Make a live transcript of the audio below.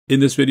In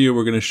this video,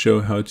 we're going to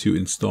show how to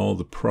install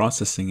the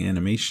processing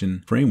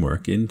animation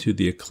framework into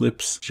the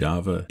Eclipse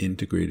Java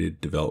integrated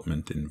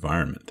development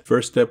environment.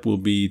 First step will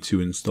be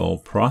to install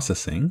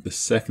processing. The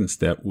second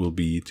step will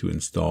be to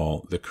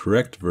install the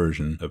correct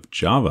version of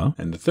Java.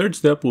 And the third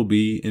step will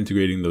be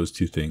integrating those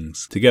two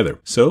things together.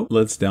 So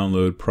let's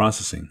download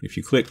processing. If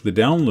you click the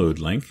download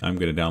link, I'm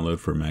going to download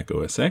for Mac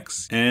OS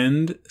X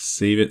and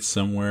save it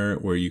somewhere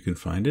where you can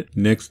find it.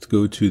 Next,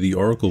 go to the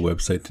Oracle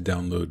website to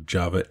download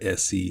Java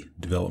SE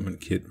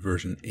Development Kit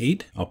version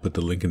 8. I'll put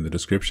the link in the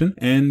description,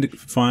 and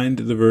find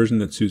the version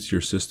that suits your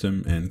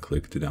system and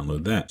click to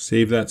download that.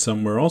 Save that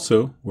somewhere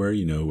also where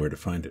you know where to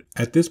find it.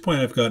 At this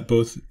point, I've got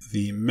both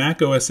the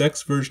Mac OS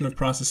X version of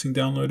processing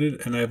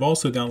downloaded, and I've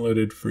also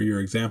downloaded, for your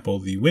example,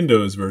 the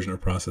Windows version of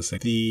processing.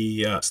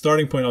 The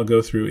starting point I'll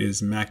go through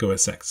is Mac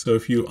OS X. So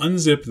if you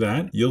unzip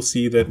that, you'll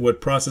see that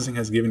what processing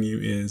has given you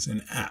is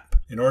an app.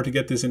 In order to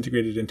get this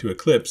integrated into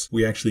Eclipse,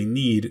 we actually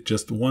need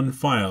just one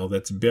file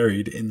that's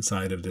buried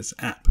inside of this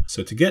app.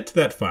 So to get to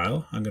that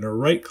file, I'm going to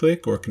right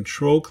click or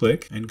control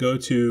click and go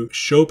to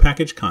Show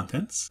Package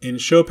Contents. In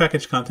Show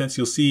Package Contents,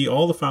 you'll see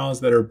all the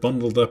files that are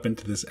bundled up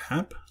into this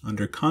app.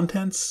 Under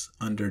Contents,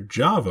 under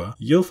Java,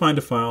 you'll find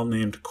a file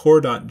named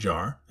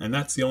core.jar, and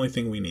that's the only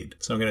thing we need.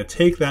 So I'm going to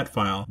take that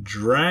file,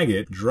 drag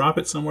it, drop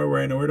it somewhere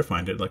where I know where to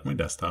find it, like my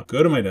desktop,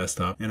 go to my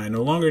desktop, and I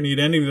no longer need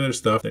any of the other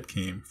stuff that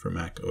came from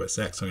Mac OS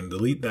X. So I'm going to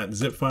delete that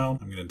zip file.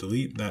 I'm going to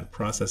delete that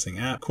processing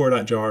app.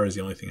 Core.jar is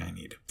the only thing I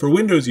need. For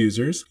Windows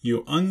users,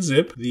 you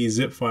unzip the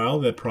zip file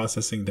that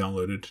processing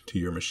downloaded to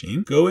your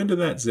machine, go into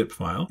that zip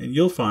file, and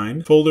you'll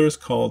find folders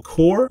called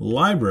core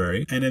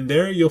library, and in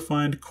there you'll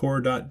find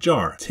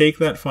core.jar. Take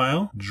that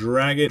file,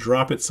 drag it,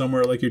 drop it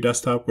somewhere like your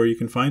desktop where you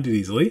can find it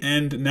easily,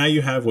 and now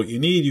you have what you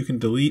need. You can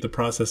delete the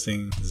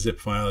processing zip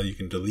file, you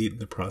can delete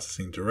the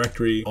processing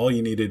directory. All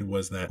you needed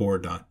was that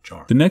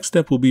core.jar. The next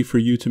step will be for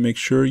you to make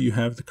sure you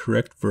have the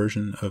correct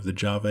version of the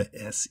Java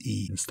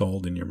SE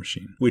installed in your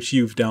machine, which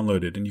you've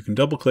downloaded, and you can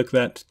double click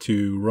that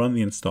to run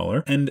the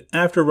installer. And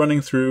after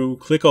running through,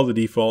 click all the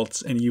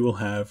defaults and you will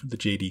have the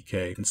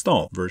JDK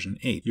installed, version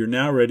 8. You're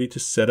now ready to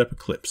set up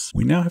Eclipse.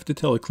 We now have to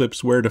tell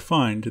Eclipse where to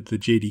find the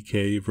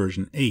JDK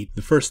version 8.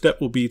 The first step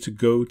will be to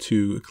go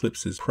to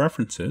Eclipse's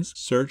preferences,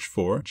 search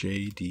for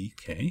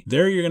JDK.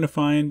 There you're going to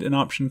find an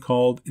option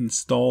called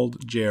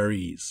installed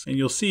JREs, and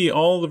you'll see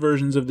all the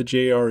versions of the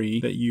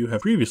JRE that you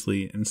have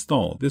previously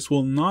installed. This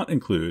will not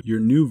include your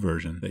new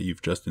version that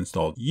you've just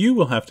installed. You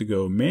will have to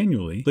go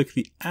manually, click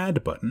the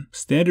add button,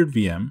 standard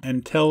VM,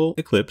 and tell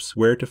Eclipse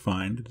where to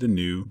find the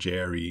new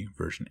JRE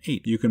version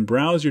 8. You can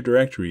browse your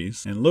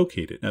directories and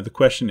locate it. Now the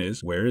question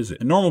is, where is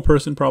it? A normal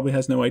person probably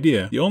has no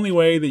idea. The only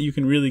way that you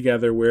can really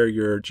gather where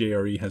your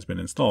JRE has been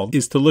installed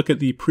is to look at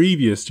the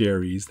previous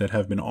JREs that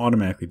have been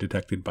automatically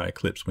detected by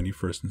Eclipse when you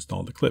first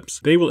installed Eclipse.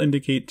 They will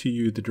indicate to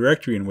you the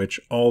directory in which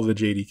all the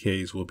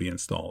JDKs will be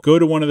installed. Go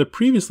to one of the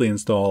previously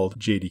installed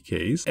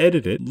JDKs,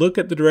 edit it, look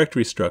at the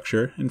directory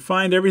structure, and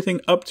find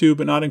everything up to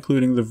but not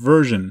including the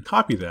version.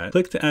 Copy that,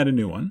 click to add a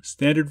new one,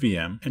 standard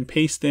VM, and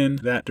paste in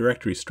that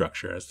directory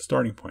structure as the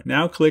starting point.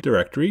 Now click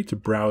directory to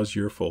browse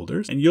your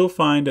folders, and you'll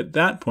find at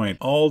that point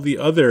all the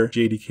other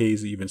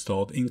JDKs that you've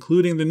installed,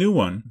 including the new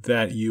one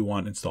that you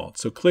want installed.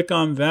 So click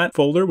on that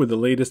folder with the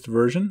latest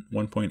version,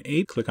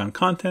 1.8, click on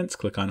Contents,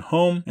 click on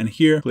Home, and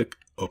here click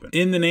Open.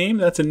 In the name,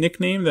 that's a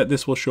nickname that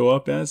this will show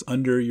up as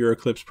under your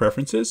Eclipse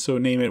preferences, so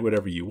name it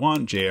whatever you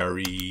want,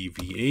 JRE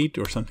V8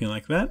 or something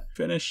like that.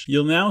 Finish.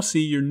 You'll now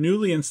see your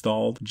newly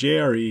installed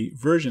JRE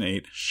version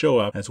 8 show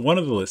up as one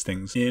of the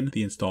listings in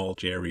the installed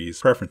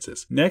JRE's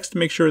preferences. Next,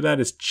 make sure that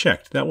is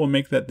checked. That will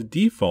make that the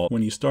default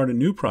when you start a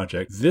new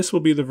project. This will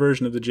be the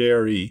version of the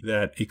JRE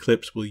that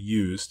Eclipse will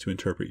use to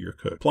interpret your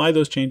code. Apply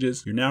those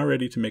changes. You're now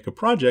ready to make a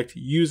project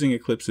using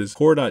Eclipse's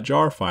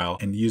core.jar file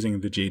and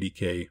using the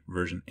JDK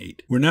version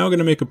 8. We're now going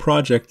to make a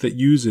project that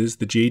uses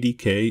the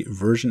JDK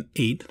version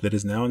 8 that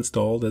is now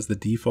installed as the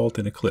default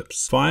in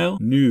Eclipse. File,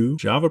 New,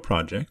 Java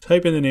Project,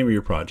 type in the name of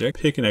your project,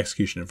 pick an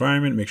execution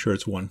environment, make sure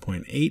it's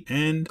 1.8,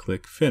 and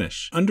click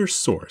Finish. Under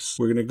Source,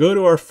 we're going to go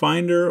to our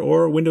Finder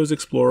or Windows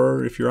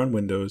Explorer if you're on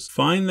Windows,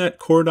 find that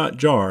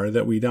core.jar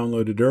that we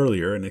downloaded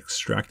earlier and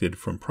extracted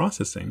from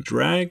processing,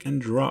 drag and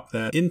drop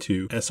that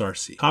into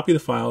SRC. Copy the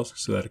files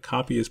so that a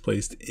copy is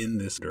placed in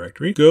this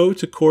directory. Go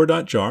to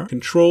core.jar,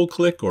 control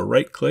click or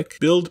right click,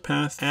 build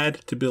path, add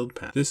to build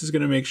path. This is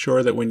going to make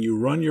sure that when you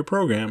run your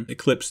program,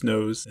 Eclipse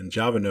knows and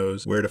Java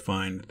knows where to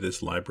find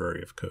this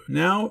library of code.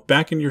 Now,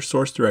 back in your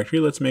source directory,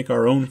 let's make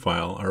our own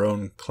file, our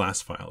own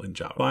class file in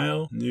Java.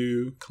 File,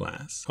 new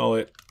class. Call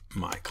it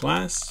my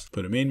class,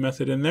 put a main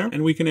method in there,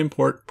 and we can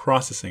import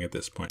processing at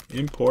this point.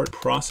 Import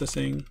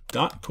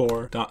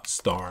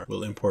processing.core.star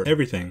will import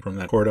everything from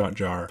that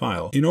core.jar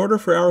file. In order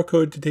for our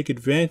code to take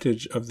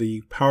advantage of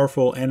the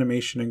powerful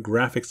animation and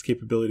graphics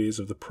capabilities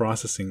of the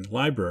processing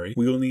library,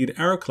 we will need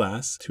our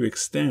class to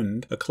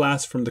extend a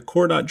class from the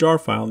core.jar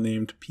file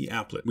named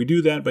papplet. We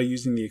do that by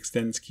using the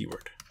extends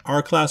keyword.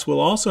 Our class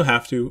will also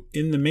have to,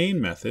 in the main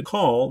method,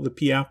 call the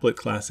papplet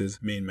class's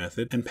main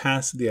method and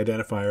pass the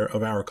identifier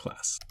of our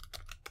class.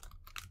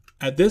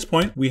 At this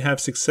point, we have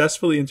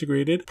successfully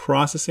integrated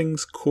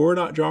processing's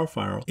core.jar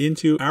file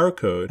into our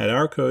code, had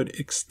our code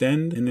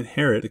extend and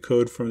inherit the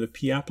code from the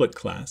papplet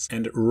class,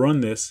 and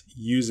run this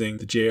using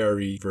the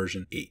JRE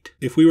version 8.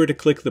 If we were to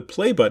click the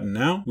play button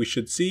now, we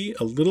should see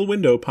a little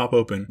window pop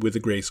open with a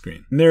gray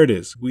screen. And there it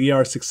is. We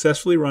are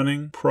successfully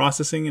running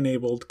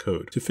processing-enabled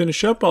code. To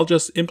finish up, I'll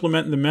just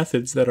implement the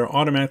methods that are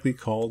automatically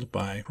called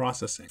by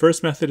processing.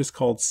 First method is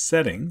called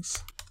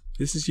settings.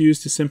 This is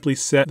used to simply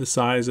set the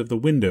size of the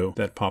window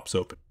that pops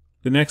open.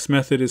 The next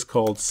method is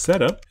called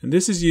setup, and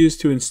this is used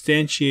to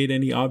instantiate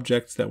any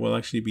objects that will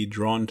actually be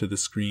drawn to the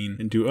screen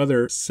and do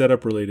other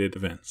setup related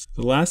events.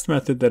 The last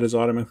method that is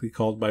automatically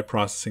called by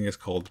processing is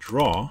called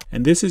draw,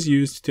 and this is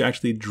used to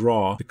actually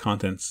draw the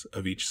contents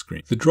of each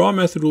screen. The draw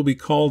method will be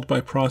called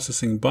by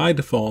processing by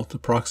default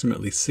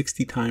approximately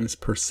 60 times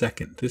per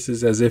second. This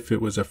is as if it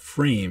was a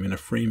frame in a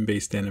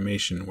frame-based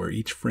animation where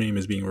each frame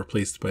is being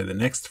replaced by the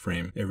next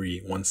frame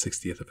every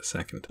 1/60th of a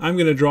second. I'm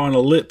going to draw an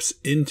ellipse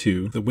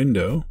into the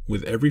window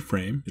with every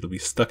frame. It'll be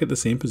stuck at the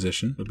same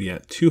position. It'll be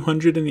at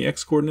 200 in the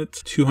x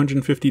coordinates,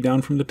 250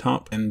 down from the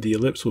top, and the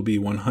ellipse will be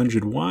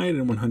 100 wide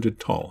and 100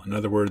 tall. In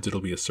other words,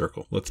 it'll be a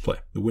circle. Let's play.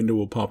 The window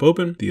will pop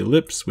open. The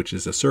ellipse, which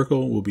is a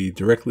circle, will be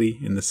directly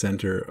in the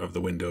center of the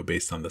window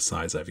based on the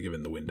size I've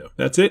given the window.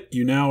 That's it.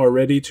 You now are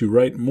ready to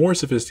write more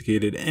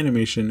sophisticated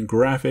animation,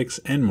 graphics,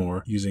 and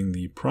more using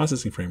the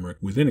processing framework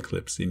within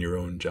Eclipse in your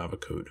own Java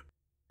code.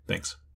 Thanks.